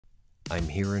I'm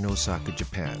here in Osaka,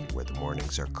 Japan, where the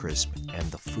mornings are crisp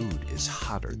and the food is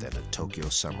hotter than a Tokyo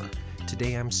summer.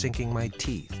 Today I'm sinking my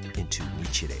teeth into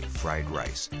Nichirei Fried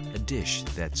Rice, a dish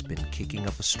that's been kicking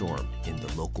up a storm in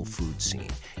the local food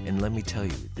scene. And let me tell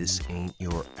you, this ain't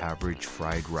your average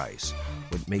fried rice.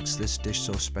 What makes this dish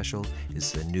so special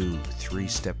is the new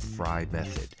 3-step fry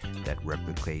method that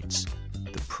replicates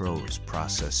the pro's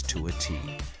process to a T.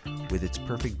 With its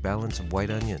perfect balance of white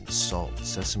onions, salt,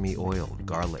 sesame oil,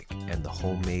 garlic, and the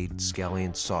homemade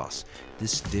scallion sauce,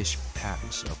 this dish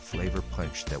packs a flavor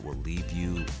punch that will leave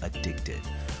you addicted.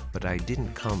 But I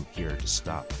didn't come here to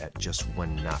stop at just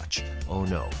one notch. Oh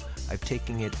no, I've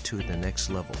taken it to the next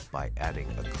level by adding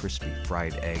a crispy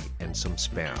fried egg and some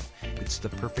Spam. It's the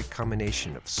perfect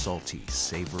combination of salty,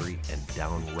 savory, and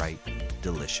downright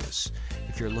delicious.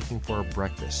 If you're looking for a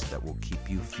breakfast that will keep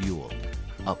you fueled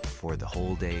up for the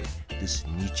whole day, this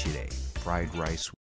Nichirei fried rice